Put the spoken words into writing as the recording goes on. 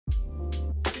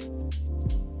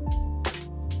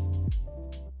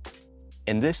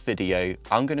In this video,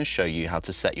 I'm going to show you how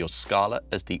to set your Scarlett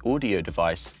as the audio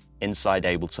device inside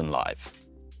Ableton Live.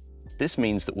 This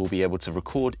means that we'll be able to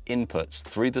record inputs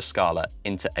through the Scarlett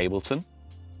into Ableton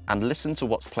and listen to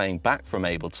what's playing back from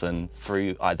Ableton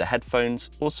through either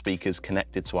headphones or speakers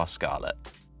connected to our Scarlett.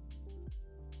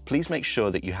 Please make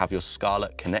sure that you have your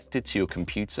Scarlett connected to your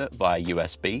computer via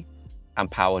USB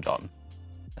and powered on,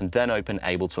 and then open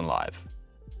Ableton Live.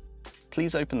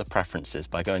 Please open the preferences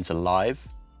by going to Live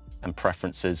and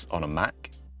Preferences on a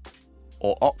Mac,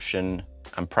 or Option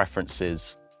and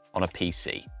Preferences on a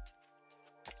PC.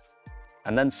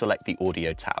 And then select the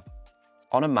Audio tab.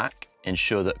 On a Mac,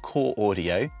 ensure that Core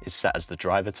Audio is set as the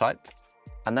driver type,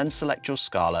 and then select your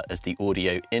Scarlett as the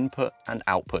audio input and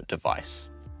output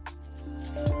device.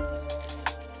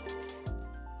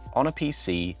 On a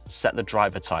PC, set the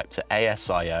driver type to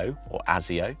ASIO or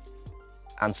ASIO,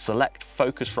 and select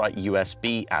Focusrite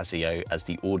USB ASIO as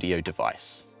the audio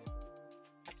device.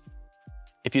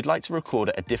 If you'd like to record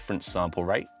at a different sample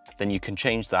rate, then you can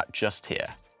change that just here.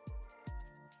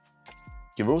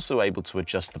 You're also able to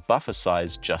adjust the buffer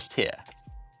size just here.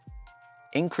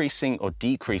 Increasing or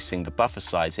decreasing the buffer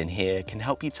size in here can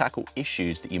help you tackle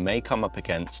issues that you may come up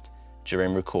against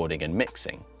during recording and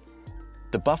mixing.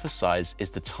 The buffer size is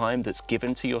the time that's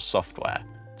given to your software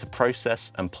to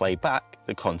process and play back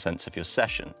the contents of your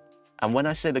session. And when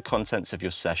I say the contents of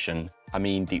your session, I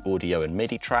mean the audio and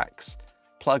MIDI tracks,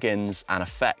 plugins, and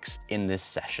effects in this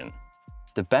session.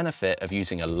 The benefit of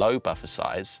using a low buffer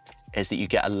size is that you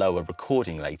get a lower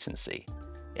recording latency.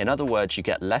 In other words, you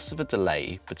get less of a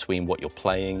delay between what you're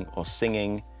playing or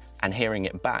singing and hearing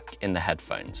it back in the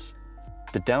headphones.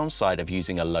 The downside of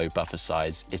using a low buffer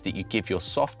size is that you give your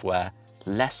software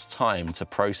less time to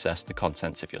process the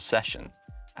contents of your session,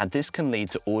 and this can lead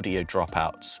to audio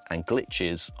dropouts and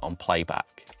glitches on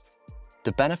playback.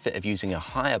 The benefit of using a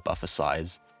higher buffer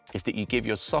size is that you give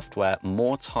your software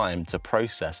more time to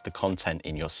process the content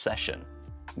in your session,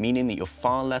 meaning that you're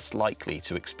far less likely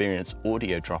to experience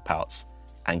audio dropouts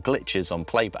and glitches on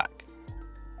playback.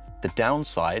 The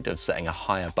downside of setting a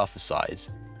higher buffer size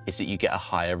is that you get a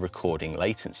higher recording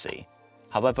latency.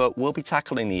 However, we'll be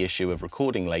tackling the issue of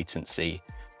recording latency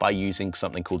by using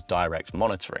something called direct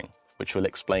monitoring, which we'll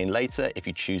explain later if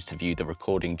you choose to view the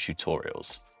recording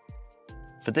tutorials.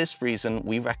 For this reason,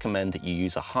 we recommend that you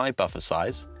use a high buffer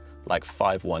size, like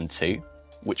 512,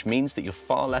 which means that you're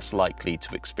far less likely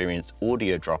to experience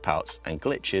audio dropouts and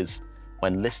glitches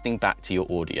when listening back to your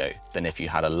audio than if you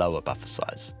had a lower buffer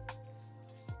size.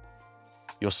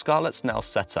 Your Scarlett's now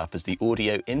set up as the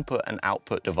audio input and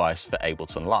output device for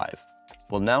Ableton Live.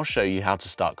 We'll now show you how to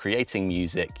start creating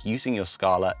music using your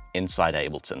Scarlett inside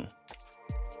Ableton.